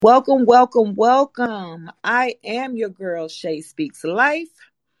Welcome, welcome, welcome. I am your girl, Shay Speaks Life.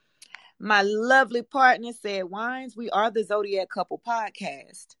 My lovely partner said Wines. We are the Zodiac Couple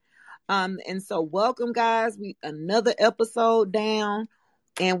Podcast. And so welcome, guys. We another episode down,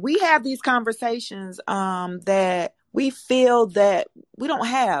 and we have these conversations that we feel that we don't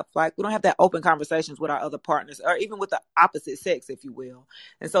have. Like, we don't have that open conversations with our other partners, or even with the opposite sex, if you will.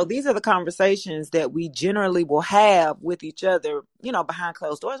 And so these are the conversations that we generally will have with each other, behind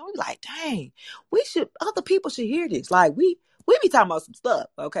closed doors. And we like, dang, other people should hear this. Like, we be talking about some stuff.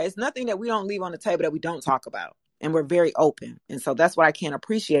 Okay, it's nothing that we don't leave on the table that we don't talk about, and we're very open. And so that's what I can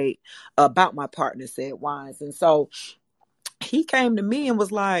appreciate about my partner, said Wines. And so he came to me and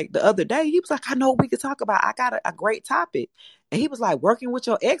was like, the other day, he was like, I know what we could talk about. I got a great topic. And he was like, working with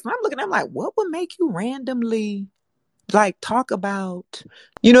your ex. And I'm looking at him like, what would make you randomly like talk about,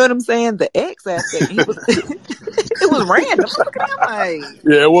 you know what I'm saying, the ex aspect? And he was, it was random. I'm looking at him like,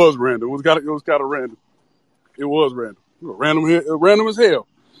 Yeah, it was random. It was kind of random. It was random. It was random as hell.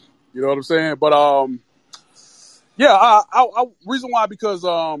 You know what I'm saying? But yeah. Reason why, because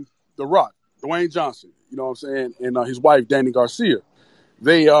The Rock, Dwayne Johnson. You know what I'm saying, and his wife Danny Garcia.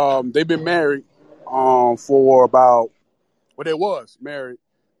 They've been married for about they was married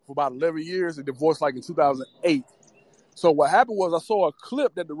for about 11 years. They divorced like in 2008. So what happened was, I saw a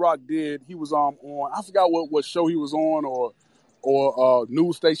clip that The Rock did. He was on I forgot what show he was on, or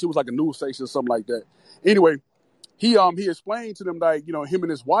news station. It was like a news station or something like that. Anyway, he explained to them, like, him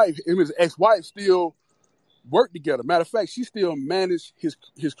and his ex-wife still work together. Matter of fact, she still managed his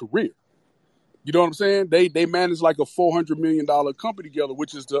career. You know what I'm saying? They manage like a $400 million company together,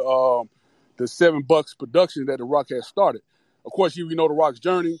 which is the Seven Bucks production that The Rock has started. Of course, you know The Rock's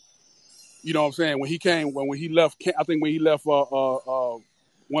journey. You know what I'm saying? When he left, I think when he left one of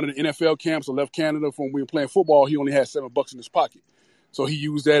the NFL camps, or left Canada from when we were playing football, he only had $7 in his pocket. So he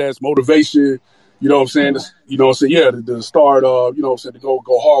used that as motivation. You know what I'm saying? To start, to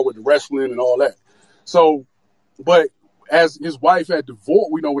go hard with the wrestling and all that. So, but as his wife had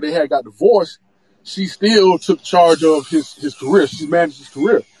divorced, when they had got divorced, she still took charge of his career. She managed his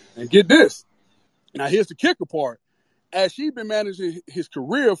career. And get this. Now here's the kicker part. As she's been managing his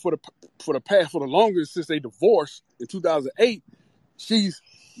career for the longest, since they divorced in 2008, she's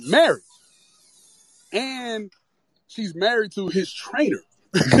married. And she's married to his trainer.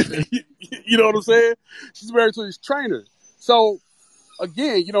 You know what I'm saying? She's married to his trainer. So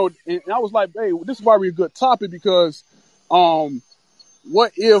again, and I was like, hey, this is probably a good topic, because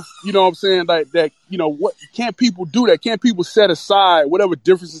what if, you know what I'm saying, like that, what can't people do that? Can't people set aside whatever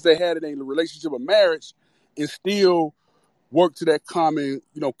differences they had in a relationship or marriage and still work to that common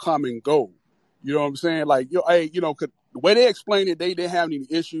goal? You know what I'm saying? Like, hey, the way they explained it, they didn't have any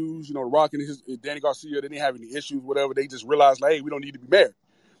issues. The Rock and Danny Garcia, they didn't have any issues, whatever. They just realized, like, hey, we don't need to be married.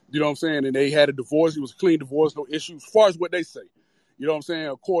 You know what I'm saying? And they had a divorce. It was a clean divorce, no issues, as far as what they say. You know what I'm saying?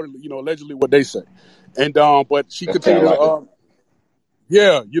 Accordingly, allegedly what they say. And but she That sound continued like it. to,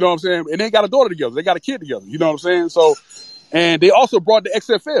 yeah, you know what I'm saying? And they got a daughter together. They got a kid together. You know what I'm saying? So, and they also brought the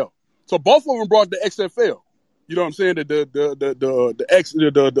XFL. So both of them brought the XFL. You know what I'm saying?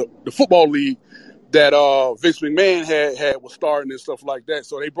 The football league that Vince McMahon was starting and stuff like that.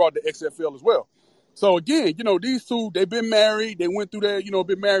 So they brought the XFL as well. So again, these two, they've been married. They went through that,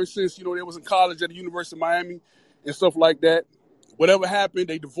 been married since, they was in college at the University of Miami and stuff like that. Whatever happened,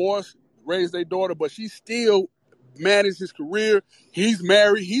 they divorced, raised their daughter, but she still managed his career. He's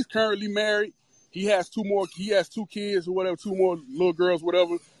married. He's currently married. He has two kids or whatever, two more little girls,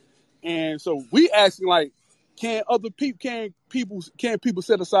 whatever. And so we asking, like, can people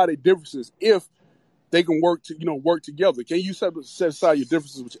set aside their differences if they can work together? Can you set aside your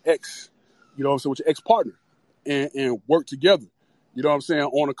differences with your ex, with your ex partner, and work together? You know what I'm saying,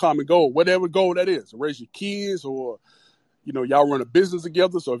 on a common goal, whatever goal that is, raise your kids, or y'all run a business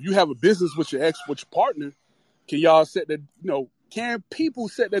together. So if you have a business with your partner, can y'all set that? Can people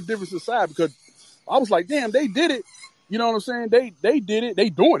set that difference aside? Because I was like, damn, they did it. You know what I'm saying? They did it. They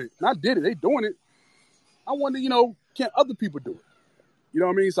doing it. Not did it. They doing it. I wonder, can other people do it? You know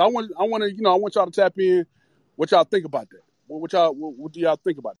what I mean? So I want y'all to tap in. What y'all think about that? What do y'all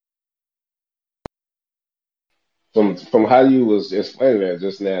think about From how you was explaining that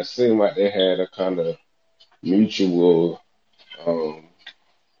just now, it seemed like they had a kind of mutual um,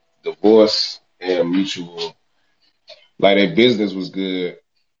 divorce and mutual, like their business was good,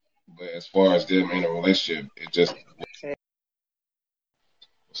 but as far as them in a relationship, it just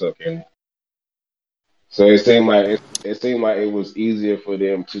what's up, Kenny? So it seemed like it was easier for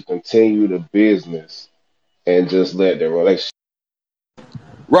them to continue the business and just let the relationship.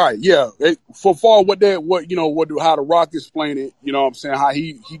 Right, yeah. For far how the Rock explained it, you know what I'm saying, how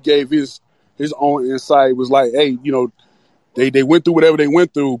he gave his own insight, was like, hey, they went through whatever they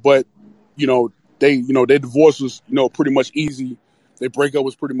went through, but their divorce was pretty much easy. Their breakup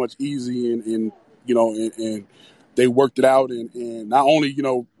was pretty much easy, and they worked it out, and not only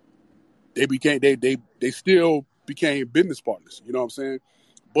they still became business partners. You know what I'm saying?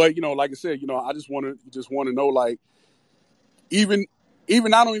 But like I said, I just want to know, like, even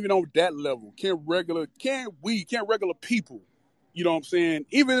I don't even know that level. Can regular people, you know what I'm saying?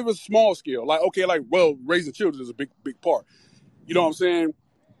 Even if it's small scale, like, okay, like, well, raising children is a big part. You know what I'm saying?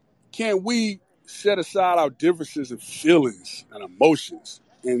 Can we set aside our differences and feelings and emotions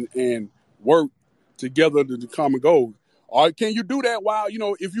and work together to the common goal? Or can you do that while,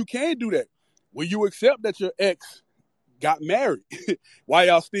 if you can do that, will you accept that your ex got married while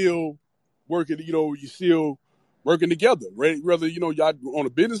y'all still working, you still working together, whether, y'all on a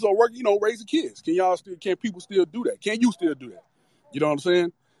business or working, raising kids? Can people still do that? Can you still do that? You know what I'm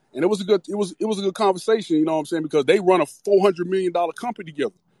saying? And it was a good conversation, you know what I'm saying? Because they run a $400 million company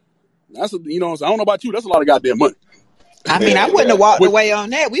together. That's I don't know about you. That's a lot of goddamn money. I mean, I wouldn't have walked away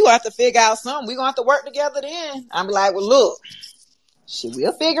on that. We will have to figure out something. We're going to have to work together then. I'm like, well, look,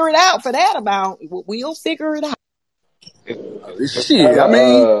 we'll figure it out for that amount. We'll figure it out. It's kind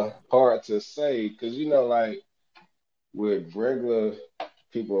of hard to say because, like, with regular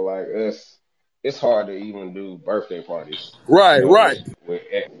people like us, it's hard to even do birthday parties. Right. With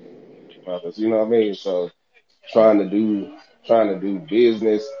ex-mothers, you know what I mean? So trying to do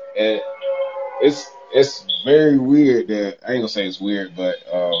business, and it's very weird that, I ain't gonna say it's weird, but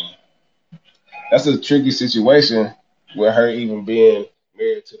that's a tricky situation with her even being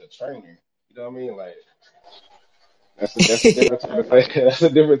married to the trainer. You know what I mean? Like, that's a different type of thing. That's a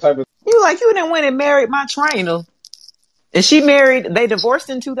different type of. You didn't went and married my trainer, and they divorced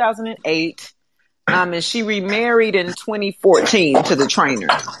in 2008, and she remarried in 2014 to the trainer.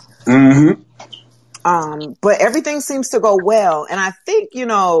 Mm-hmm. But everything seems to go well, and I think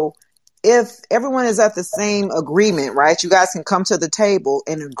if everyone is at the same agreement, right? You guys can come to the table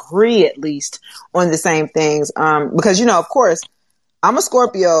and agree at least on the same things. Because, of course, I'm a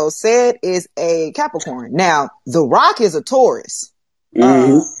Scorpio. Sid is a Capricorn. Now, The Rock is a Taurus.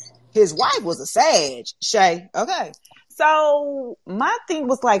 Mm-hmm. His wife was a Sag, Shay. Okay. So my thing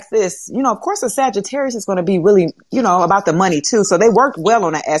was like this, of course a Sagittarius is going to be really, about the money too. So they worked well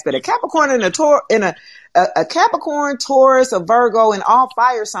on that aspect. A Capricorn and a Capricorn, Taurus, a Virgo, and all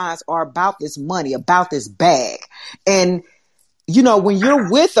fire signs are about this money, about this bag. And, when you're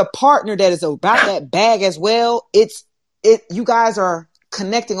with a partner that is about that bag as well, you guys are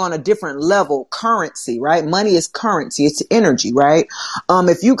connecting on a different level. Currency, right? Money is currency. It's energy, right?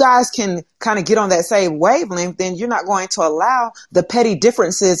 If you guys can kind of get on that same wavelength, then you're not going to allow the petty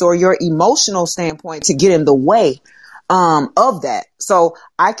differences or your emotional standpoint to get in the way of that. So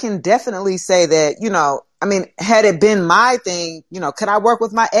I can definitely say that, had it been my thing, could I work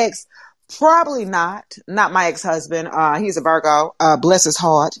with my ex? Probably not my ex-husband. He's a Virgo, bless his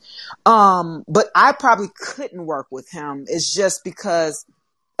heart. But I probably couldn't work with him. It's just because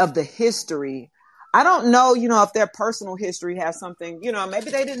of the history. I don't know, if their personal history has something,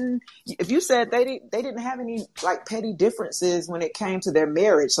 maybe they didn't, if you said they didn't have any like petty differences when it came to their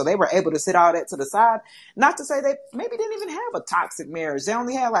marriage. So they were able to sit all that to the side. Not to say they maybe didn't even have a toxic marriage. They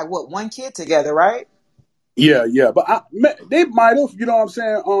only had one kid together, right? Yeah. But they might have, you know what I'm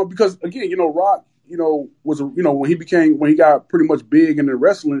saying? Because again, Rock, was, when he got pretty much big in the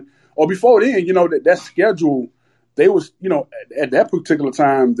wrestling, or before then, that schedule, they was, at that particular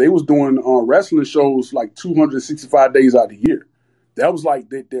time, they was doing wrestling shows like 265 days out of the year. That was like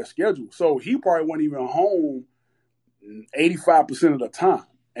their schedule. So he probably wasn't even home 85% of the time.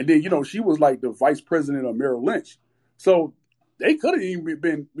 And then, she was like the vice president of Merrill Lynch. So they could have even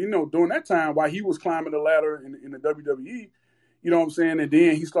been, during that time while he was climbing the ladder in the WWE, you know what I'm saying? And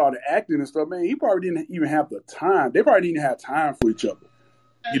then he started acting and stuff. Man, he probably didn't even have the time. They probably didn't have time for each other.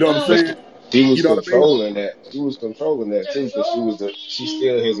 You know what I'm saying? He was controlling that. She was controlling that too, because she's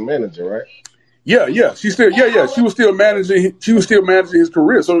still his manager, right? Yeah. She was still managing. She was still managing his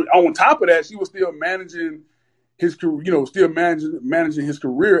career. So on top of that, she was still managing his career. Still managing his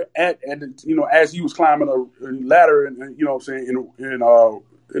career at as he was climbing a ladder, and what I'm saying,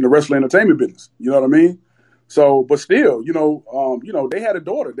 in the wrestling entertainment business. You know what I mean? So, but still, they had a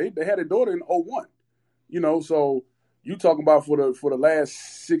daughter. They had a daughter in 2001. So. You talking about for the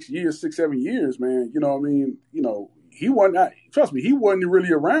last 6-7 years, man, you know what I mean? He wasn't, trust me, he wasn't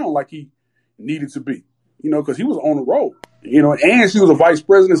really around like he needed to be, because he was on the road, and she was a vice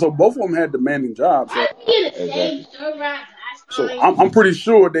president, so both of them had demanding jobs. So. Exactly. So I'm pretty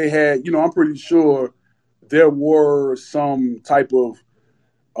sure they had, I'm pretty sure there were some type of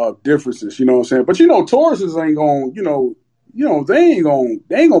differences, you know what I'm saying? But Tauruses ain't gonna,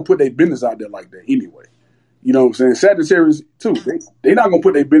 they ain't gonna put their business out there like that anyway. You know what I'm saying? Sagittarius too. They not gonna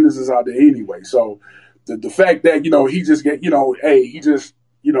put their businesses out there anyway. So the fact that he just get hey he just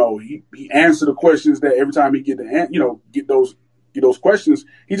he answer the questions that every time he get those questions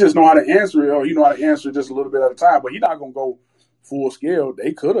he just know how to answer it, or he know how to answer it just a little bit at a time. But he not gonna go full scale.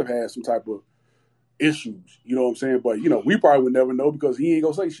 They could have had some type of issues. You know what I'm saying? But we probably would never know because he ain't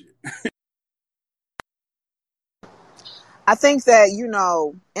gonna say shit. I think that,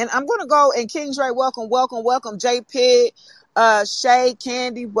 and I'm going to go, and King Dre, welcome. J Pitt, Shay,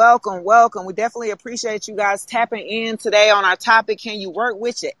 Candy, welcome. We definitely appreciate you guys tapping in today on our topic. Can you work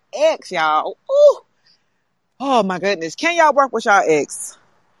with your ex, y'all? Ooh. Oh my goodness. Can y'all work with y'all ex?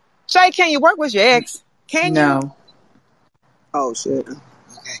 Shay, can you work with your ex? Can you? No. Oh shit. Okay.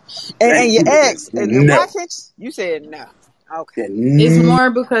 And your ex, and why can't you said no. Okay. It's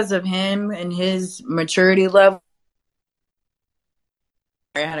more because of him and his maturity level.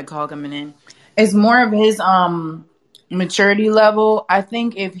 I had a call coming in. It's more of his maturity level. I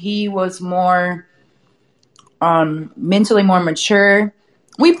think if he was more mentally more mature,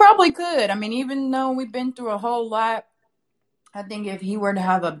 we probably could. I mean, even though we've been through a whole lot, I think if he were to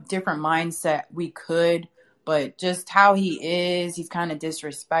have a different mindset, we could. But just how he is, he's kind of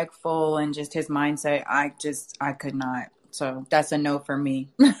disrespectful, and just his mindset, I could not. So that's a no for me.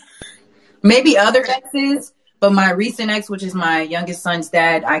 Maybe other exes, but my recent ex, which is my youngest son's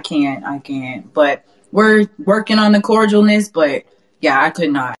dad, I can't. But we're working on the cordialness, but yeah, I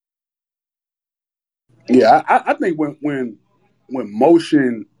could not. Yeah, I think when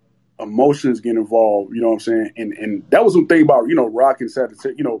emotions get involved, you know what I'm saying, and that was one thing about Rock and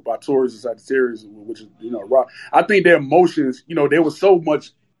Sagittarius, by Taurus and Sagittarius, which is Rock. I think their emotions, there was so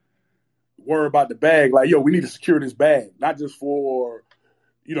much worry about the bag, like we need to secure this bag, not just for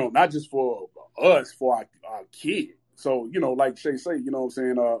us, for our kid. So like Shay say, you know what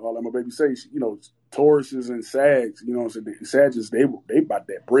I'm saying, like my baby say, Tauruses and Sags, you know what I'm saying, the Sages, they about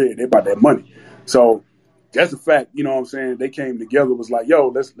that bread, they about that money. So that's the fact, you know what I'm saying, they came together, was like, yo,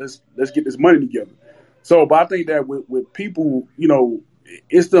 let's get this money together. So, but I think that with people,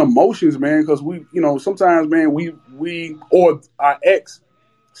 it's the emotions, man, because we, sometimes, man, we or our ex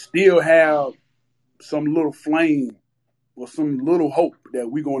still have some little flame or some little hope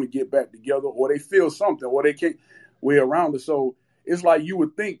that we're going to get back together, or they feel something, or they can't, we're around us. So it's like you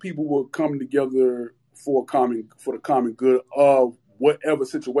would think people would come together for the common good of whatever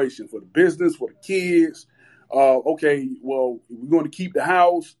situation, for the business, for the kids. Okay, well, we're going to keep the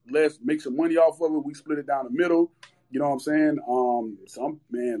house. Let's make some money off of it. We split it down the middle. You know what I'm saying?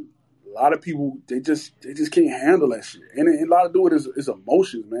 A lot of people they just can't handle that shit, and a lot of it is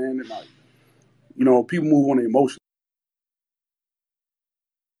emotions, man. And like, people move on the emotions.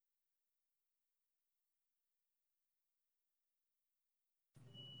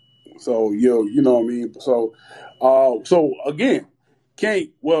 So you know what I mean. So again, can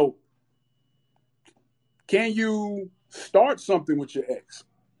you start something with your ex?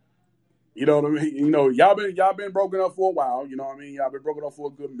 You know what I mean? Y'all been broken up for a while. You know what I mean? Y'all been broken up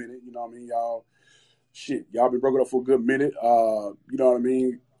for a good minute. You know what I mean? Y'all been broken up for a good minute. You know what I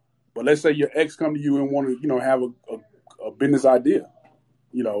mean? But let's say your ex come to you and want to, have a business idea.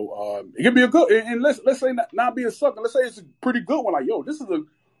 It could be a good, and let's say not be a sucker. Let's say it's a pretty good one. Like, yo, this is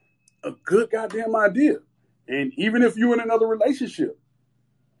a good goddamn idea. And even if you're in another relationship,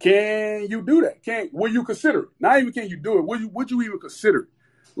 can you do that? Will you consider it? Not even can you do it. Would you even consider it?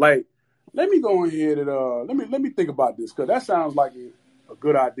 Like, let me go ahead and let me think about this, because that sounds like a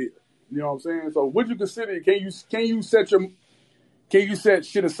good idea. You know what I'm saying? So would you consider it? Can you set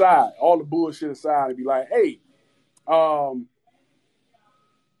shit aside, all the bullshit aside, and be like, hey,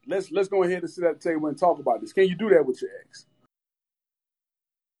 let's go ahead and sit at the table and talk about this. Can you do that with your ex?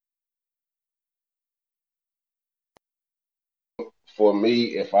 For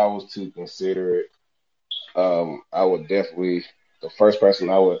me, if I was to consider it, I would definitely, the first person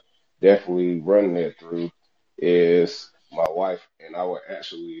I would definitely run that through is my wife, and I would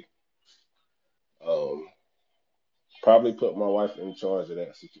actually um, probably put my wife in charge of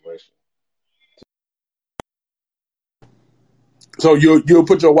that situation. So you'll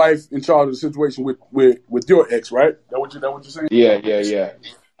put your wife in charge of the situation with your ex, right? That what you're saying? Yeah.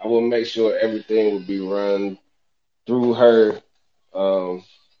 I will make sure everything will be run through her. Um,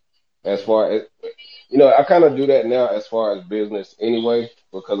 as far as I kind of do that now as far as business anyway,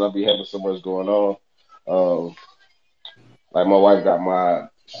 because I'll be having so much going on. Um, like my wife got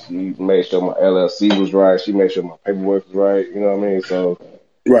She made sure my LLC was right. She made sure my paperwork was right. You know what I mean? So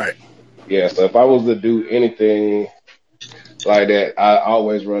Right. yeah. So if I was to do anything like that, I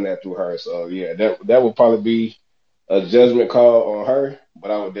always run that through her. So yeah, that would probably be a judgment call on her,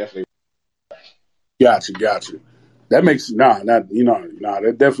 but I would definitely. Gotcha. That makes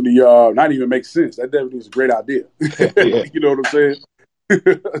that definitely not even makes sense. That definitely is a great idea. Yeah. You know what I'm saying?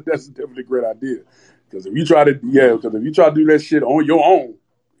 That's definitely a great idea. Because if you try to do that shit on your own,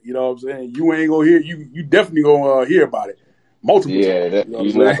 you know what I'm saying, you ain't gonna hear you definitely gonna hear about it multiple Yeah, times. You know what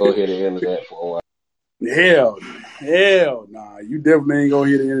you're I'm not saying? gonna hear the end of that for a while. Hell, nah. You definitely ain't gonna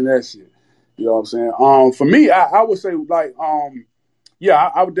hear the end of that shit. You know what I'm saying? For me, I would say like yeah,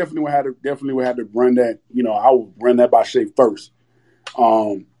 I would definitely would have to run that. You know, I would run that by Shay first,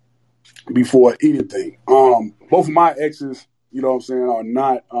 before anything. Both of my exes, you know what I'm saying, are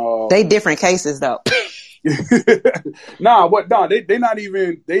not. They different cases though. They not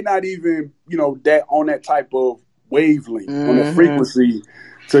even that on that type of wavelength, on that frequency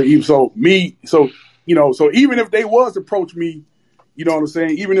to even so even if they was to approach me, you know what I'm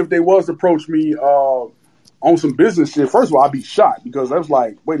saying, even if they was to approach me on some business shit, first of all I'd be shocked because I was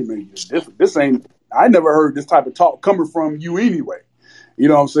like, wait a minute, this ain't, I never heard this type of talk coming from you anyway. You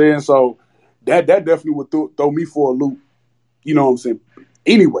know what I'm saying? So that definitely would throw me for a loop, you know what I'm saying?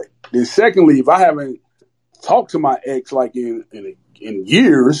 Anyway, then secondly, if I haven't talk to my ex like in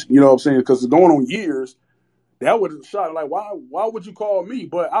years, you know what I'm saying? Because it's going on years. That would have shot like, why would you call me?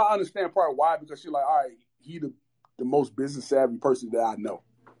 But I understand part of why, because she's like, all right, he the most business savvy person that I know.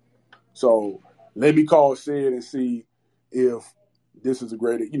 So let me call Sid and see if this is a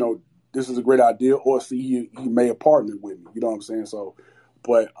great idea, or see he may have partnered with me. You know what I'm saying? So,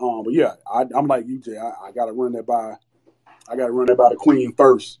 but yeah, I'm like you, Jay. I gotta run that by the queen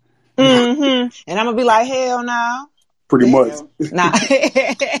first. And I'm gonna be like, hell no. Pretty much. Nah.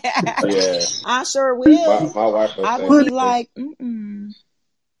 Yeah. I sure will. My wife will I say will be that. like,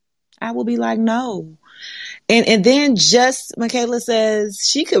 I will be like, no. And then just Michaela says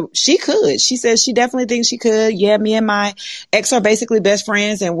she could. She says she definitely thinks she could. Yeah, me and my ex are basically best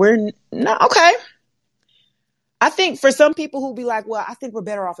friends, and we're not okay. I think for some people who be like, well, I think we're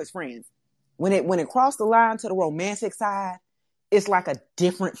better off as friends. When it crossed the line to the romantic side, it's like a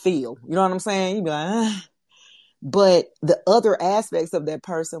different feel. You know what I'm saying? You be like, But the other aspects of that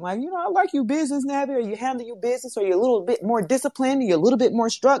person, like, I like you business savvy, or you handle your business, or you're a little bit more disciplined, or you're a little bit more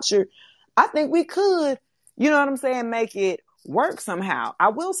structured. I think we could, you know what I'm saying, make it work somehow. I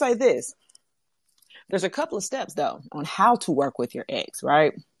will say this. There's a couple of steps though on how to work with your ex,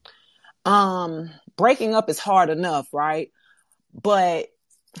 right? Breaking up is hard enough, right? But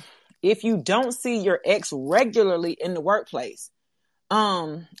if you don't see your ex regularly in the workplace,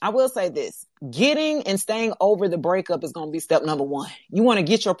 I will say this, getting and staying over the breakup is going to be step number one. You want to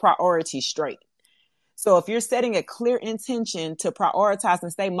get your priorities straight. So if you're setting a clear intention to prioritize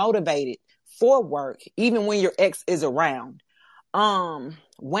and stay motivated for work, even when your ex is around,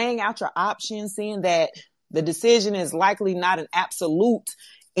 weighing out your options, seeing that the decision is likely not an absolute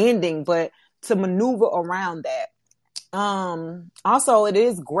ending, but to maneuver around that. Also, it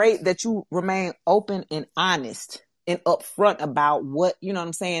is great that you remain open and honest and upfront about what, you know what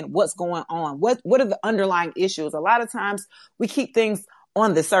I'm saying, what's going on. What are the underlying issues? A lot of times we keep things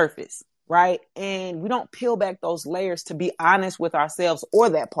on the surface, right? And we don't peel back those layers to be honest with ourselves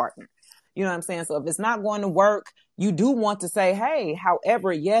or that partner. You know what I'm saying? So if it's not going to work, you do want to say, hey,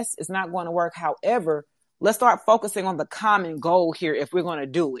 however, yes, it's not going to work. However, let's start focusing on the common goal here if we're going to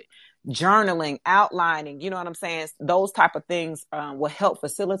do it. Journaling, outlining, you know what I'm saying? Those type of things will help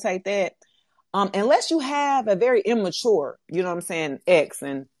facilitate that. Unless you have a very immature, you know what I'm saying, ex.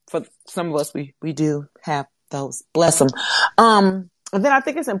 And for some of us, we do have those, bless them. And then I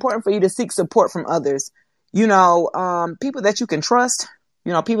think it's important for you to seek support from others, people that you can trust,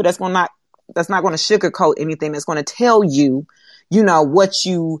 people that's not going to sugarcoat anything, that's going to tell you, what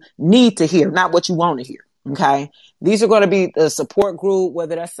you need to hear, not what you want to hear. Okay. These are going to be the support group,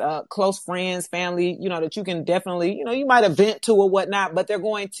 whether that's close friends, family, that you can definitely, you might have vent to or whatnot, but they're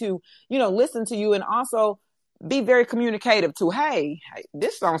going to, listen to you and also be very communicative to, hey,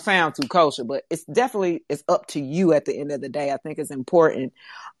 this don't sound too kosher, but it's up to you at the end of the day. I think it's important.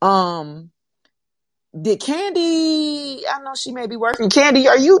 Did Candy, I know she may be working. Candy,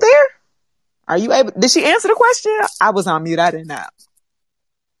 are you there? Are you able, did she answer the question? I was on mute. I didn't know.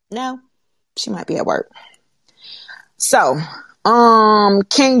 No, she might be at work. So,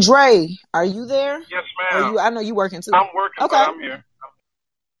 King Dre, are you there? Yes, ma'am. I know you working too. I'm working, okay. But I'm here.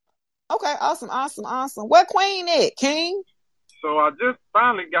 Okay, awesome. What queen it, King? So I just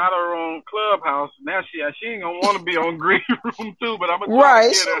finally got her on Clubhouse. Now she ain't gonna want to be on Green Room too, but I'm gonna try to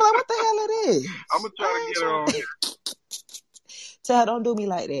get her. She'll be like, what the hell it is? I'm gonna try to get her on here. Tell her, don't do me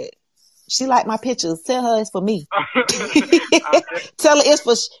like that. She like my pictures. Tell her it's for me. Tell her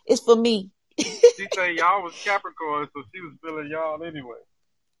it's for me. She said y'all was Capricorn, so she was feeling y'all anyway.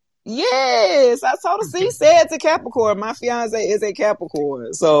 Yes, I told her. She said to Capricorn. My fiance is a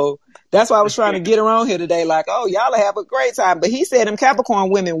Capricorn, so that's why I was trying to get her on here today. Like, oh, y'all have a great time. But he said them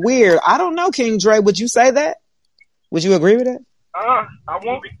Capricorn women weird. I don't know, King Dre. Would you say that? Would you agree with that? I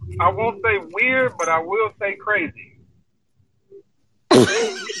won't say weird, but I will say crazy.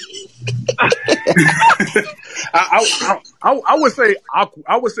 I would say awkward.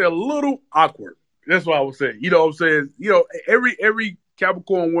 I would say a little awkward. That's what I would say. You know what I'm saying? You know, every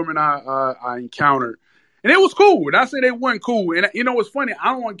Capricorn woman I encountered, and it was cool. And I say they weren't cool. And you know what's funny?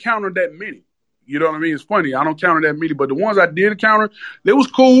 I don't encounter that many. You know what I mean? It's funny. I don't counter that many, but the ones I did encounter, they was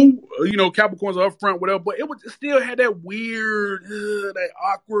cool. You know, Capricorns are up front, whatever. But it still had that weird, that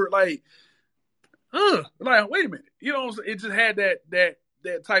awkward, like wait a minute. You know, it just had that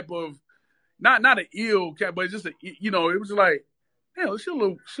type of not an ill cat, but just it was just like, hell, she a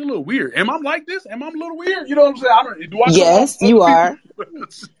little weird. Am I like this? Am I a little weird? You know what I'm saying? Yes, you are.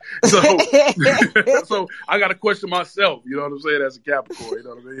 So I got to question myself. You know what I'm saying? As a Capricorn, you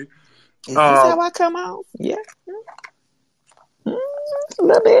know what I mean? Is this how I come out? Yeah. A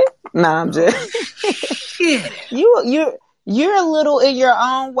little bit. Nah, I'm just you're a little in your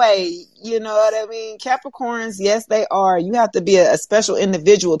own way. You know what I mean? Capricorns, yes, they are. You have to be a special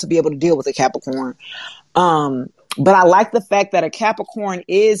individual to be able to deal with a Capricorn. But I like the fact that a Capricorn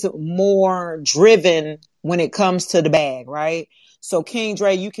is more driven when it comes to the bag, right? So King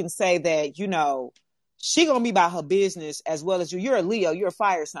Dre, you can say that, you know, she gonna be about her business as well as you. You're a Leo, you're a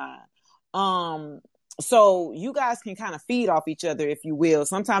fire sign. So you guys can kind of feed off each other, if you will.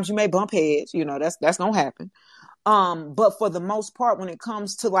 Sometimes you may bump heads, you know, that's gonna happen. But for the most part, when it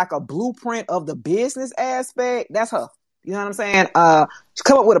comes to like a blueprint of the business aspect, that's her. You know what I'm saying?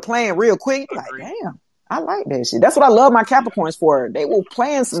 Come up with a plan real quick. Like, damn, I like that shit. That's what I love my Capricorns for. They will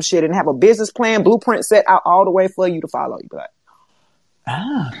plan some shit and have a business plan, blueprint set out all the way for you to follow. You be like,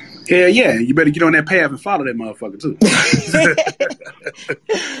 yeah, you better get on that path and follow that motherfucker too.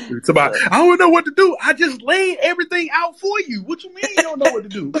 It's about, I don't know what to do. I just laid everything out for you. What you mean you don't know what to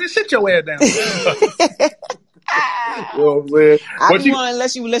do? Just sit your ass down. You know what I'm saying? I don't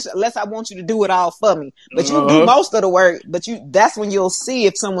want unless I want you to do it all for me. But you do most of the work. But that's when you'll see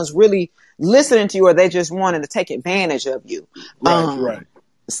if someone's really listening to you or they just wanting to take advantage of you. Right.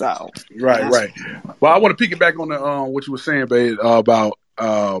 So right. Well, I want to piggyback on the what you were saying, babe, about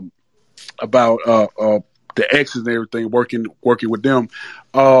the exes and everything, working with them.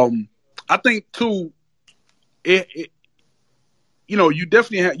 I think too, you know, you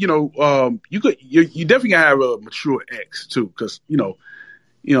definitely have, you know, you definitely have a mature ex too, because you know,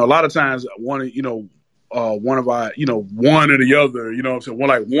 a lot of times one of our, you know, one or the other, you know what I'm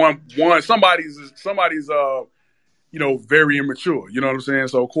saying, one somebody's you know, very immature, you know what I'm saying.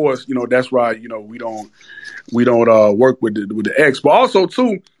 So of course, you know, that's why, you know, we don't work with the ex, but also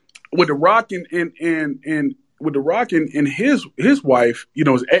too with the Rock and with the Rock and his wife, you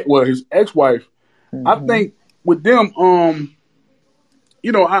know, his ex-wife. Mm-hmm. I think with them,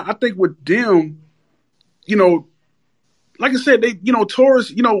 you know, I think with them, you know, like I said, they, you know, Taurus,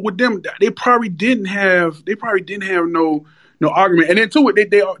 you know, with them, they probably didn't have no argument. And then too,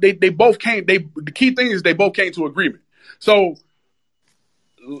 they both came. The key thing is they both came to agreement. So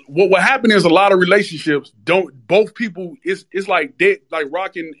what happened is a lot of relationships both people. It's like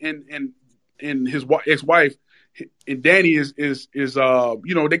Rock and his ex-wife and Danny is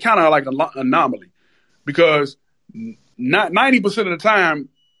you know, they kind of like an anomaly because not 90% of the time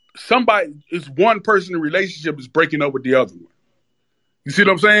one person in a relationship is breaking up with the other one. You see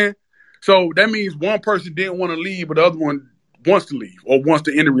what I'm saying? So that means one person didn't want to leave, but the other one wants to leave or wants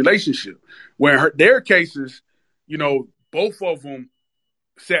to end the relationship. Where in their cases, you know, both of them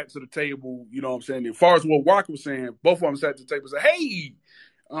sat to the table, you know what I'm saying? As far as what Rock was saying, both of them sat to the table and said, hey,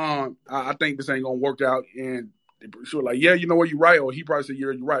 I think this ain't going to work out. And she was like, yeah, you know what, you're right. Or he probably said,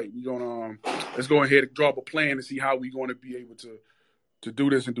 yeah, you're right. We're going to, let's go ahead and draw up a plan and see how we're going to be able to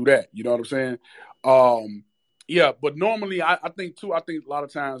do this and do that. You know what I'm saying? Yeah, but normally I think a lot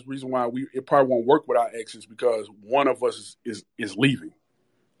of times the reason why it probably won't work with our exes because one of us is leaving.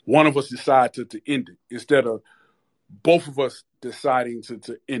 One of us decide to end it instead of both of us deciding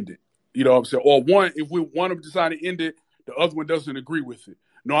to end it. You know what I'm saying? Or if one of us decide to end it, the other one doesn't agree with it.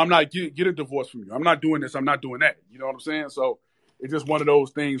 No, I'm not get a divorce from you. I'm not doing this. I'm not doing that. You know what I'm saying? So it's just one of those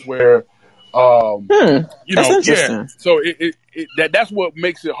things where That's interesting. So that's what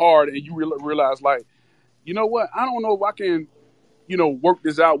makes it hard, and you realize, like, you know what? I don't know if I can, work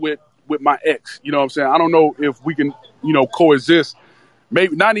this out with my ex. You know what I'm saying? I don't know if we can, coexist.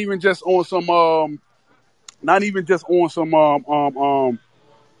 Maybe not even just on some,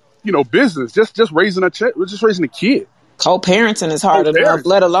 business. Just raising just raising a kid. Co-parenting is hard enough,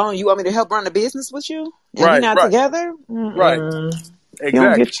 let alone you want me to help run the business with you, and we're not together. Right. Exactly. You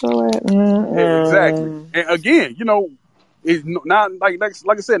don't get your exactly. And again, it's not like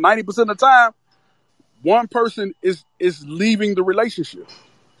I said, 90% of the time, one person is leaving the relationship,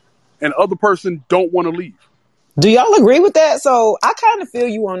 and the other person don't want to leave. Do y'all agree with that? So I kind of feel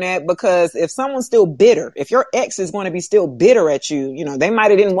you on that, because if someone's still bitter, if your ex is going to be still bitter at you, they might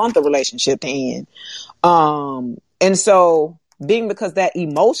have didn't want the relationship to end. And so because that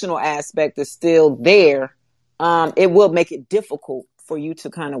emotional aspect is still there, it will make it difficult for you to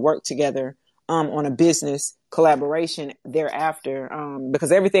kind of work together on a business collaboration thereafter,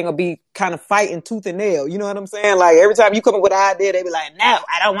 because everything will be kind of fighting tooth and nail. You know what I'm saying? Like every time you come up with an idea, they be like, no,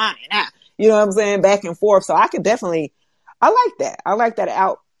 I don't want it now. You know what I'm saying? Back and forth. So I like that. I like that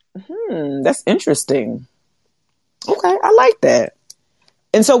out. That's interesting. Okay. I like that.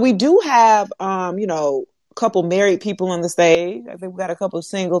 And so we do have, a couple married people on the stage. I think we got a couple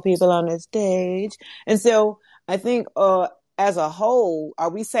single people on the stage. And so I think, as a whole, are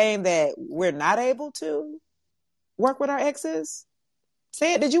we saying that we're not able to work with our exes?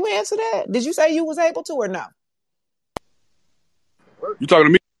 Say it. Did you answer that? Did you say you was able to or no? You talking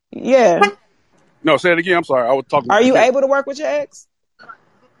to me? Yeah. No, say it again. I'm sorry. I was talking. Are you able to work with your ex?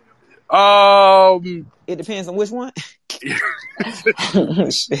 It depends on which one.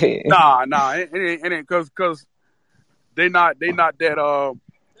 Shit. Nah. It ain't because they not that.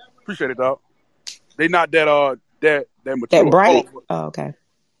 Appreciate it, dog. They not that mature. That bright. Oh, okay.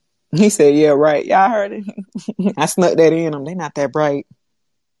 He said, "Yeah, right. Y'all heard it." I snuck that in them. They not that bright.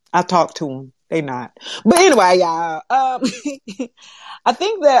 I talked to them. They not. But anyway, y'all. I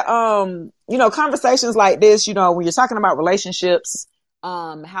think that conversations like this, when you're talking about relationships,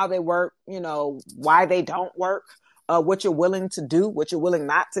 how they work, why they don't work, what you're willing to do, what you're willing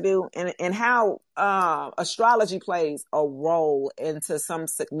not to do, and how astrology plays a role into some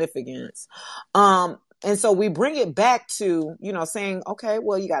significance. And so we bring it back to, saying, okay,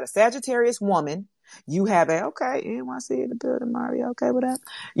 well, you got a Sagittarius woman. You have NYC in the building, Mario. Okay, what up?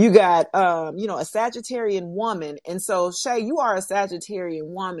 You got, a Sagittarian woman. And so, Shay, you are a Sagittarian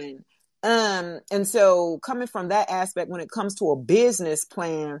woman. And so coming from that aspect, when it comes to a business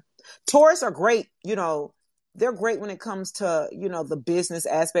plan, Taurus are great. They're great when it comes to, the business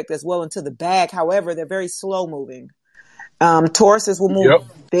aspect as well into the bag. However, they're very slow moving. Tauruses will move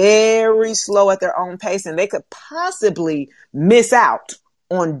very slow at their own pace, and they could possibly miss out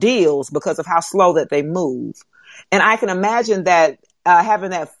on deals because of how slow that they move. And I can imagine that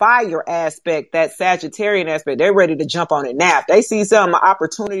having that fire aspect, that Sagittarian aspect, they're ready to jump on it now. If they see some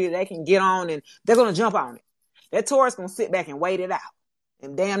opportunity they can get on, and they're going to jump on it. That Taurus going to sit back and wait it out,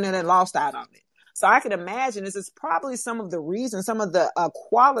 and damn near they lost out on it. So I can imagine this is probably some of the reasons, some of the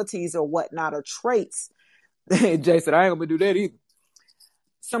qualities or whatnot or traits. Jason, I ain't gonna do that either.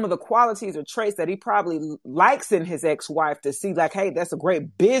 Some of the qualities or traits that he probably likes in his ex-wife to see, like, hey, that's a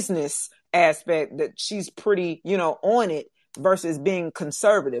great business aspect, that she's pretty, on it, versus being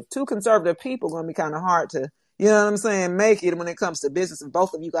conservative. Two conservative people are going to be kind of hard to, make it when it comes to business. If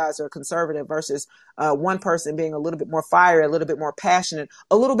both of you guys are conservative versus one person being a little bit more fiery, a little bit more passionate,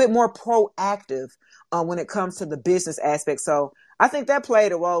 a little bit more proactive when it comes to the business aspect. So I think that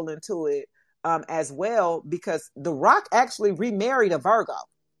played a role into it. As well, because The Rock actually remarried a Virgo.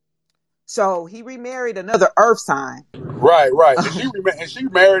 So he remarried another earth sign. Right. And she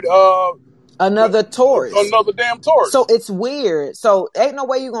married another Taurus. Another damn Taurus. So it's weird. So ain't no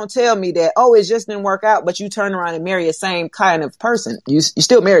way you're going to tell me that, it just didn't work out, but you turn around and marry the same kind of person. You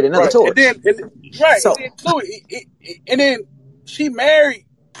still married another Taurus. And then she married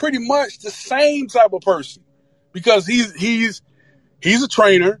pretty much the same type of person, because he's a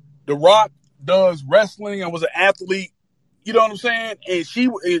trainer. The Rock does wrestling and was an athlete, you know what I'm saying? And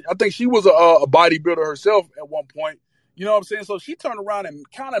I think she was a bodybuilder herself at one point, you know what I'm saying? So she turned around and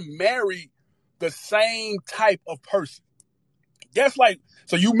kind of married the same type of person. That's like,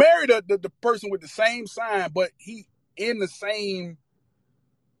 so you married the person with the same sign, but he in the same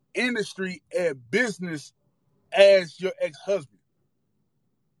industry and business as your ex-husband.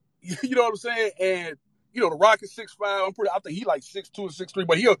 You know what I'm saying? And The Rock is 6'5". I think he like 6'2" or 6'3",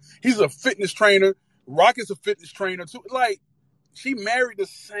 but he's a fitness trainer. Rock is a fitness trainer too. Like, she married the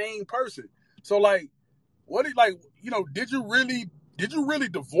same person. So like, did did you really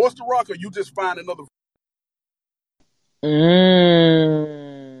divorce The Rock, or you just find another?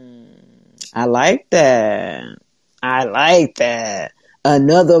 I like that. I like that.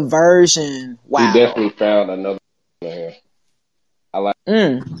 Another version. Wow. He definitely found another here. I like.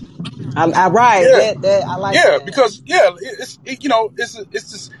 I right. Yeah, That I like yeah, that. because it's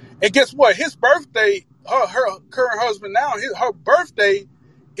just, and guess what? His birthday, her current husband now, her birthday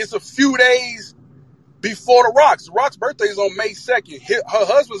is a few days before The Rock's. The Rock's birthday is on May 2nd. Her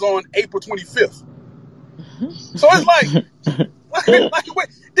husband's on April 25th. So it's like wait,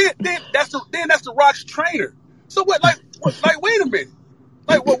 then that's the Rock's trainer. So what? Like wait a minute.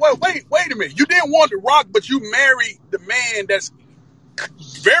 Like wait a minute. You didn't want The Rock, but you married the man that's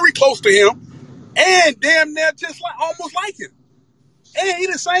very close to him, and damn near just like almost like him, and he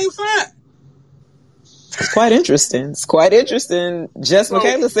the same sign. It's quite interesting. Jess So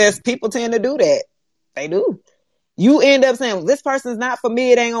Michaela says people tend to do that. They do. You end up saying, this person's not for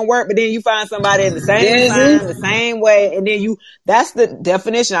me, it ain't gonna work, but then you find somebody in the same sign, the same way, and then that's the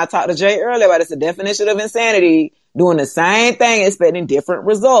definition. I talked to Jay earlier about it's the definition of insanity, doing the same thing, expecting different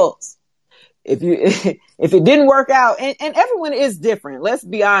results. If it didn't work out, and everyone is different, let's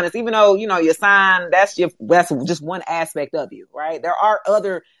be honest, even though, your sign, that's just one aspect of you, right? There are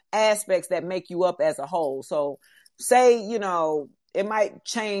other aspects that make you up as a whole. So say, it might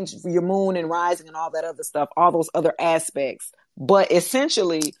change your moon and rising and all that other stuff, all those other aspects. But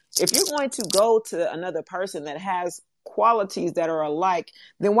essentially, if you're going to go to another person that has qualities that are alike,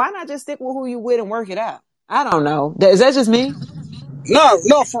 then why not just stick with who you with and work it out? I don't know. Is that just me?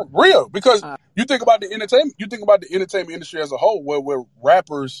 No, for real. Because you think about the entertainment industry as a whole, where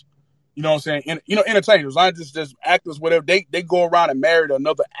rappers, you know what I'm saying, entertainers, not just actors, whatever, they go around and marry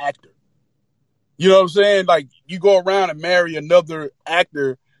another actor. You know what I'm saying? Like, you go around and marry another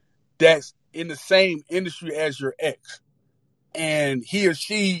actor that's in the same industry as your ex, and he or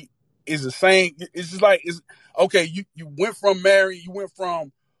she is the same. It's just like, okay, you went from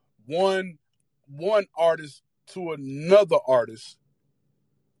one artist to another artist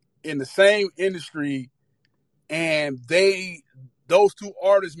in the same industry, and those two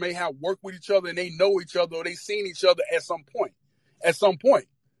artists may have worked with each other, and they know each other, or they seen each other at some point.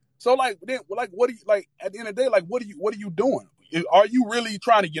 So what do you, like, at the end of the day, like, what are you doing? Are you really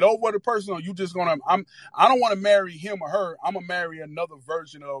trying to get over the person, or you just gonna, I don't want to marry him or her. I'm gonna marry another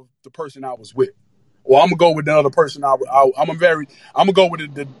version of the person I was with. Or I'm gonna go with the other person I'm gonna go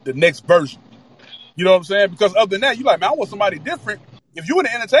with the next version. You know what I'm saying? Because other than that, you like, man, I want somebody different. If you in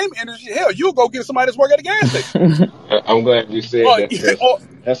the entertainment industry, hell, you'll go get somebody that's working at a gas station. I'm glad you said that, because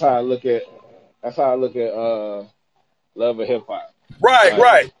that's how I look at Love and Hip Hop.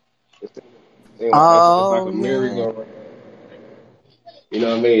 Right. It's like a merry-go-round. You know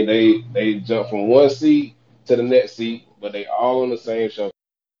what I mean? They jump from one seat to the next seat, but they all on the same show.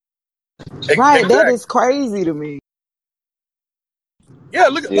 Right, that is crazy to me. Yeah,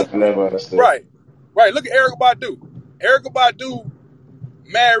 look at I never understood. Right. Look at Erykah Badu. Erykah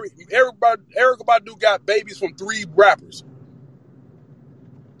Badu got babies from 3 rappers.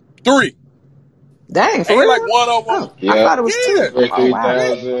 3. Dang, for real? Like one of them. Yeah. I thought it was 2.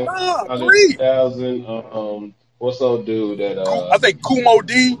 $3,000. Wow. 3. $3,000. What's old dude that? I think Kumo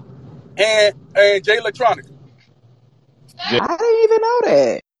D and Jay Electronica. I didn't even know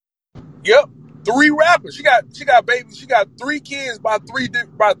that. Yep, 3 rappers. She got babies. She got 3 kids by 3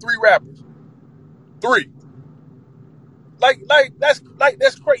 rappers. 3. Like that's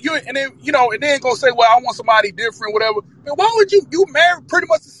crazy. And then gonna say, well, I want somebody different, whatever. But why would you marry pretty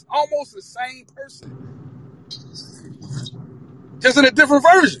much almost the same person, just in a different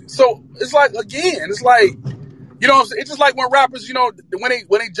version? So it's like, again, it's like, it's just like when rappers, when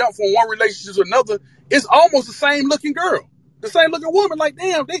they jump from one relationship to another, it's almost the same looking girl, the same looking woman. Like,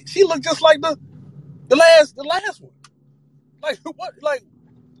 damn, she looked just like the last one. Like what? Like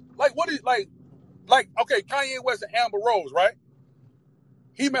what is like okay, Kanye West and Amber Rose, right?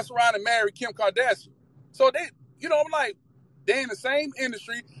 He messed around and married Kim Kardashian. So they, I'm like, they in the same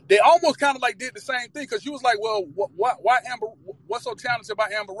industry. They almost kind of like did the same thing, because you was like, well, why Amber? What's so talented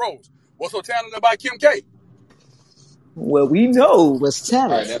about Amber Rose? What's so talented about Kim K? Well, we know what's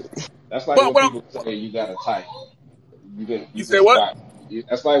talented. Right, that's like when people say you got a type. You say what?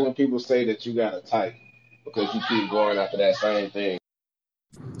 That's like when people say that you got a type, because you keep going after that same thing.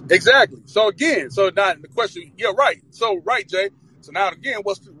 Exactly. So again, now the question, yeah, right. So right, Jay. So now again,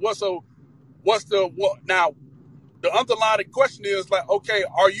 now the underlying question is like, okay,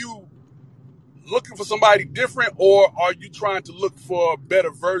 are you looking for somebody different, or are you trying to look for a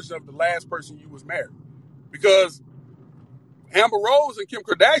better version of the last person you was married? Because Amber Rose and Kim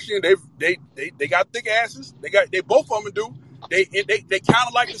Kardashian, they got thick asses. They both of them do. They kind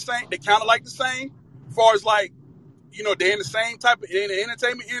of like the same. They kind of like the same, as far as like, you know, they're in the same type of in the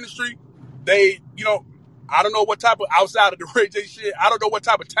entertainment industry. They, you know, I don't know what type of outside of the Ray J shit. I don't know what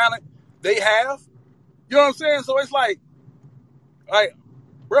type of talent they have. You know what I'm saying? So it's like,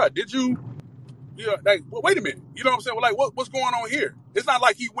 bruh, did you? You know, like, well, wait a minute. You know what I'm saying? Well, like, what's going on here? It's not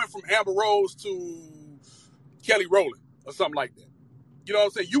like he went from Amber Rose to Kelly Rowland or something like that. You know what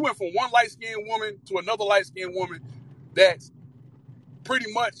I'm saying? You went from one light-skinned woman to another light-skinned woman that's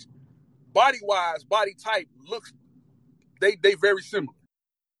pretty much body-wise, body type looks, they very similar.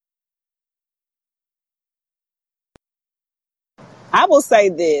 I will say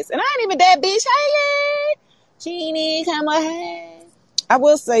this, and I ain't even that bitch. Hey, Jeannie, come on, hey. I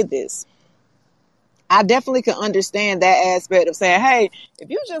will say this. I definitely can understand that aspect of saying, hey, if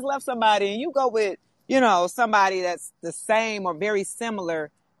you just left somebody and you go with, you know, somebody that's the same or very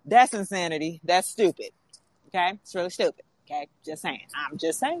similar, that's insanity. That's stupid. Okay? It's really stupid. Okay? Just saying. I'm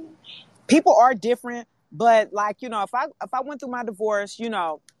just saying. People are different, but like, you know, if I went through my divorce, you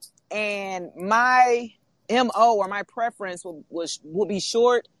know, and my MO or my preference would be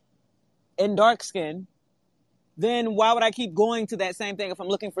short and dark skin, then why would I keep going to that same thing if I'm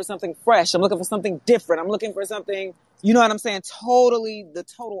looking for something fresh? I'm looking for something different. I'm looking for something, you know what I'm saying? Totally the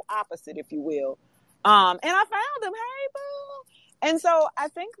total opposite, if you will. And I found him. Hey, boo. And so I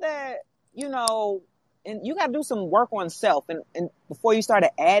think that, you know, and you got to do some work on self and before you start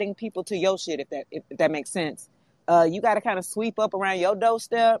adding people to your shit, if that makes sense. You got to kind of sweep up around your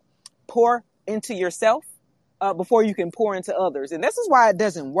doorstep, pour into yourself before you can pour into others. And this is why it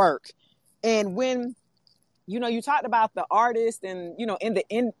doesn't work. And when, you know, you talked about the artist and, you know, in the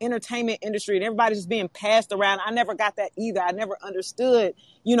entertainment industry and everybody just being passed around. I never got that either. I never understood,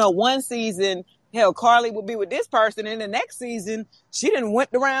 you know, one season, hell, Carly would be with this person and the next season she didn't went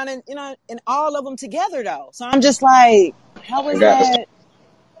around and, you know, and all of them together though. So I'm just like, how is that?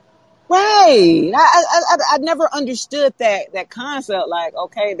 Right. I never understood that concept. Like,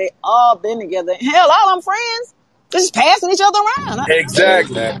 okay, they all been together. Hell, all them friends just passing each other around.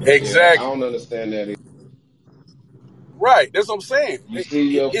 Exactly. I don't understand that. Right. That's what I'm saying. You see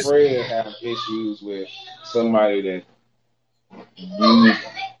your friend have issues with somebody that you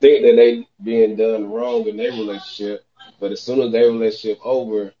think that they being done wrong in their relationship, but as soon as their relationship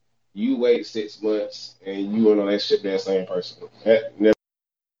over, you wait 6 months and you in a relationship with that same person.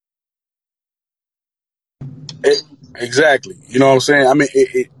 Exactly. You know what I'm saying? I mean,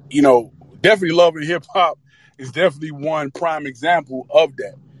 you know, definitely Love and Hip Hop is definitely one prime example of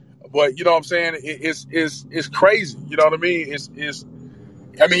that. But you know what I'm saying? It's crazy. You know what I mean?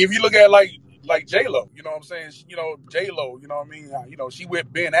 I mean, if you look at like J-Lo, you know what I'm saying? You know, J-Lo, you know what I mean? You know, she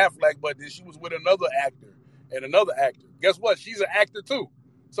with Ben Affleck, but then she was with another actor and another actor. Guess what? She's an actor too.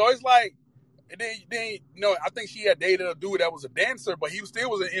 So it's like, then you know, I think she had dated a dude that was a dancer, but he still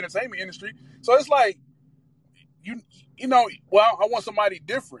was in the entertainment industry. So it's like, you know, well, I want somebody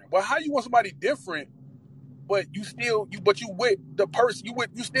different. Well, how you want somebody different, but you with the person,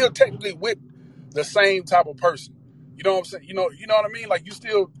 you still technically with the same type of person. You know what I'm saying? You know what I mean? Like, you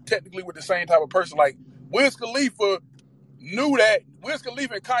still technically with the same type of person. Like, Wiz Khalifa knew that Wiz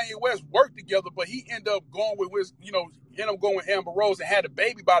Khalifa and Kanye West worked together, but he ended up going with going with Amber Rose and had a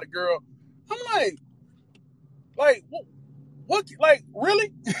baby by the girl. I'm like, what? Like,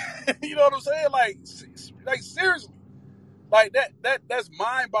 really? You know what I'm saying? Like seriously. Like that's that's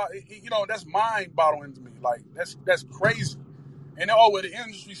mind boggling to me. Like that's crazy. And well, the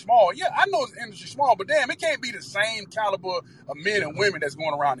industry small. Yeah, I know the industry small, but damn, it can't be the same caliber of men and women that's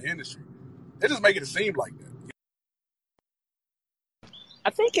going around the industry. They just make it seem like that. I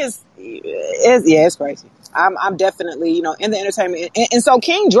think it's crazy. I'm definitely, you know, in the entertainment. And so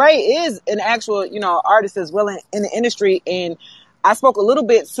King Dre is an actual, you know, artist as well in the industry. And I spoke a little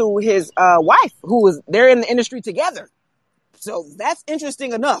bit to his wife they're in the industry together. So that's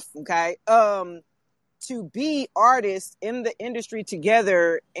interesting enough. Okay. To be artists in the industry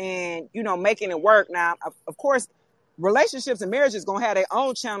together and, you know, making it work. Now, of course, relationships and marriages going to have their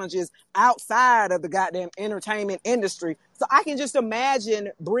own challenges outside of the goddamn entertainment industry. So I can just imagine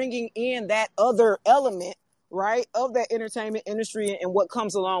bringing in that other element, right, of that entertainment industry and what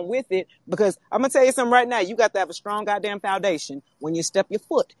comes along with it. Because I'm going to tell you something right now. You got to have a strong goddamn foundation when you step your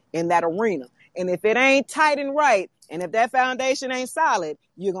foot in that arena. And if it ain't tight and right, and if that foundation ain't solid,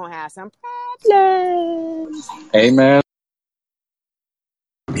 you're going to have some problems. Amen.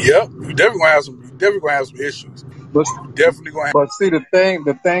 Yep, you definitely gonna have some issues. But Definitely gonna have. but see,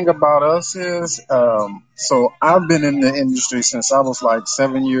 the thing about us is, so I've been in the industry since I was like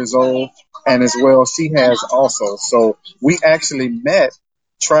 7 years old, and as well she has also. So we actually met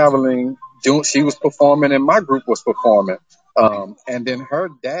traveling. She was performing and my group was performing. And then her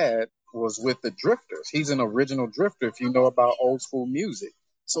dad was with the Drifters. He's an original Drifter, if you know about old school music.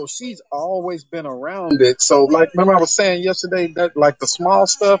 So she's always been around it. So, like, remember I was saying yesterday that, like, the small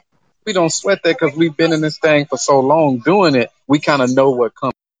stuff, we don't sweat that because we've been in this thing for so long doing it. We kind of know what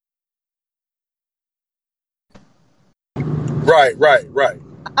comes. Right.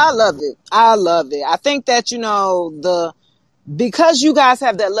 I love it. I think that, because you guys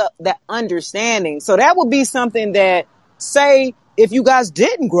have that understanding. So that would be something that, say, if you guys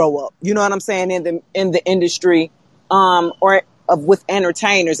didn't grow up, you know what I'm saying, in the industry, or with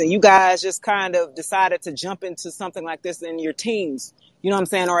entertainers, and you guys just kind of decided to jump into something like this in your teens, you know what I'm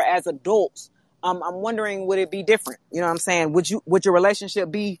saying, or as adults, I'm wondering, would it be different? You know what I'm saying? Would your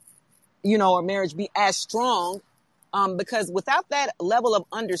relationship be, or marriage be as strong? Because without that level of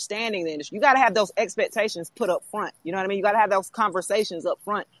understanding the industry, you got to have those expectations put up front. You know what I mean? You got to have those conversations up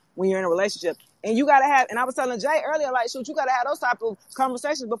front when you're in a relationship. And you got to have, and I was telling Jay earlier, like, shoot, you got to have those type of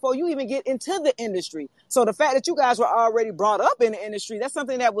conversations before you even get into the industry. So the fact that you guys were already brought up in the industry, that's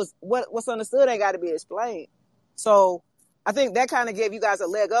something that was what's understood ain't got to be explained. So I think that kind of gave you guys a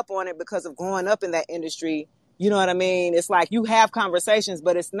leg up on it because of growing up in that industry. You know what I mean? It's like you have conversations,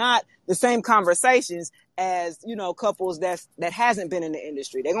 but it's not the same conversations as, couples that hasn't been in the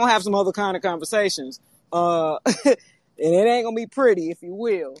industry. They're going to have some other kind of conversations. And it ain't going to be pretty, if you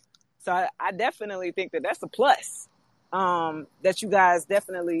will. So I definitely think that that's a plus. That you guys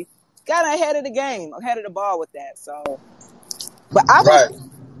definitely got ahead of the game, ahead of the ball with that. So, but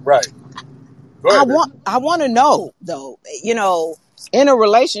Right. Go ahead, I want to know though, in a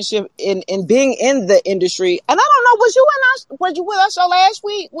relationship, in being in the industry, and I don't know, was you with us last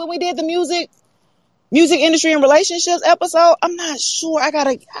week when we did the music industry and relationships episode? I'm not sure.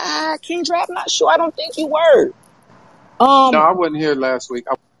 King Trap, I'm not sure. I don't think you were. No, I wasn't here last week.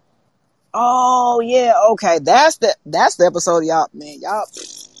 Oh yeah, okay. That's the episode, y'all. Man, y'all,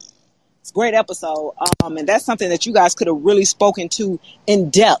 it's a great episode. And that's something that you guys could have really spoken to in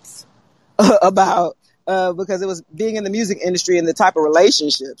depth about. Because it was being in the music industry and the type of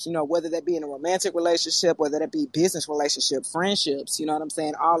relationships, whether that be in a romantic relationship, whether that be business relationship, friendships, you know what I'm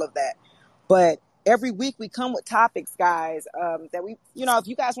saying? All of that. But every week we come with topics, guys, that we, if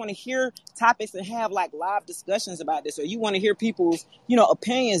you guys want to hear topics and have like live discussions about this, or you want to hear people's,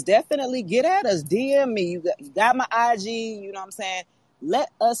 opinions, definitely get at us. DM me. You got my IG, you know what I'm saying? Let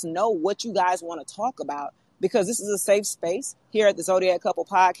us know what you guys want to talk about. Because this is a safe space here at the Zodiac Couple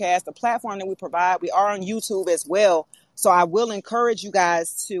Podcast, the platform that we provide. We are on YouTube as well. So I will encourage you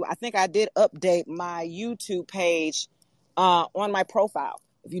guys to, I think I did update my YouTube page on my profile.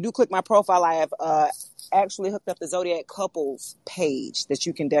 If you do click my profile, I have actually hooked up the Zodiac Couples page that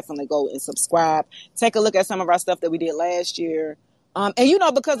you can definitely go and subscribe. Take a look at some of our stuff that we did last year. And,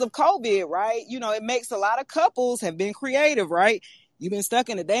 because of COVID, right, it makes a lot of couples have been creative, right? You've been stuck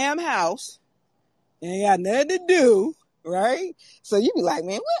in a damn house. Ain't got nothing to do, right? So you be like,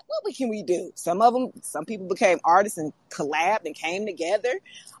 man, what can we do? Some people became artists and collabed and came together.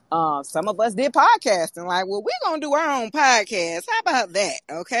 Some of us did podcasting. Like, well, we're going to do our own podcast. How about that?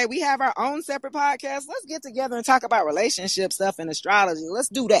 Okay. We have our own separate podcast. Let's get together and talk about relationship stuff and astrology. Let's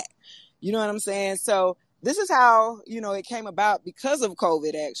do that. You know what I'm saying? So this is how, it came about because of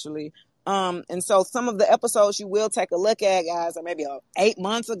COVID, actually. And so some of the episodes you will take a look at, guys, are maybe 8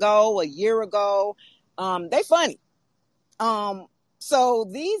 months ago, a year ago. They funny. So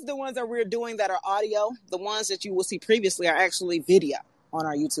these, the ones that we're doing that are audio, the ones that you will see previously are actually video on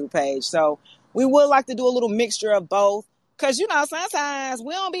our YouTube page. So we would like to do a little mixture of both. Cause sometimes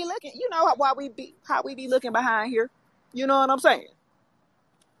we don't be looking, how we be looking behind here. You know what I'm saying?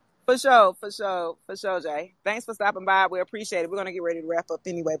 For sure, Jay. Thanks for stopping by. We appreciate it. We're going to get ready to wrap up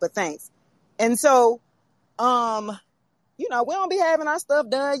anyway, but thanks. And so, we don't be having our stuff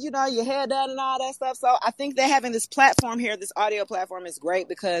done, your hair done and all that stuff. So I think that having this platform here, this audio platform, is great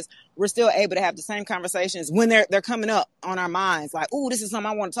because we're still able to have the same conversations when they're coming up on our minds. Like, ooh, this is something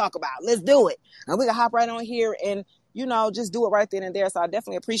I want to talk about. Let's do it. And we can hop right on here and, just do it right then and there. So I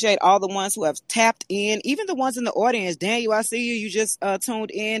definitely appreciate all the ones who have tapped in, even the ones in the audience. Daniel, I see you. You just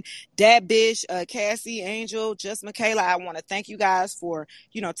tuned in. Dad Bish, Cassie, Angel, Just Michaela. I want to thank you guys for,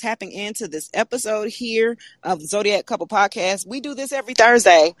 tapping into this episode here of the Zodiac Couple Podcast. We do this every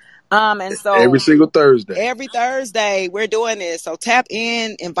Thursday. And so every single Thursday. Every Thursday we're doing this. So tap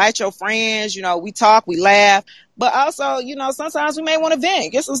in, invite your friends, we talk, we laugh, but also, sometimes we may want to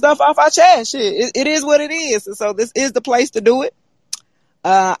vent, get some stuff off our chest. Shit, it is what it is. And so this is the place to do it.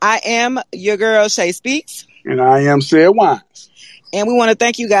 I am your girl, Shay Speaks. And I am Said Wines. And we want to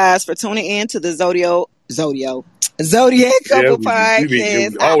thank you guys for tuning in to the Zodiac Yeah, Couple we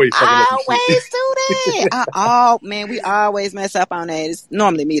Podcast. always fucking up I some shit. always do that. Man, we always mess up on that. It's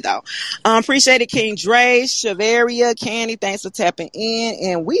normally me though. Appreciate it, King Dre, Shavaria, Candy. Thanks for tapping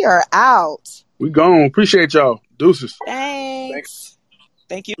in, and we are out. We gone. Appreciate y'all. Deuces. Thanks.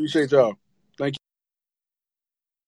 Thank you. Appreciate y'all.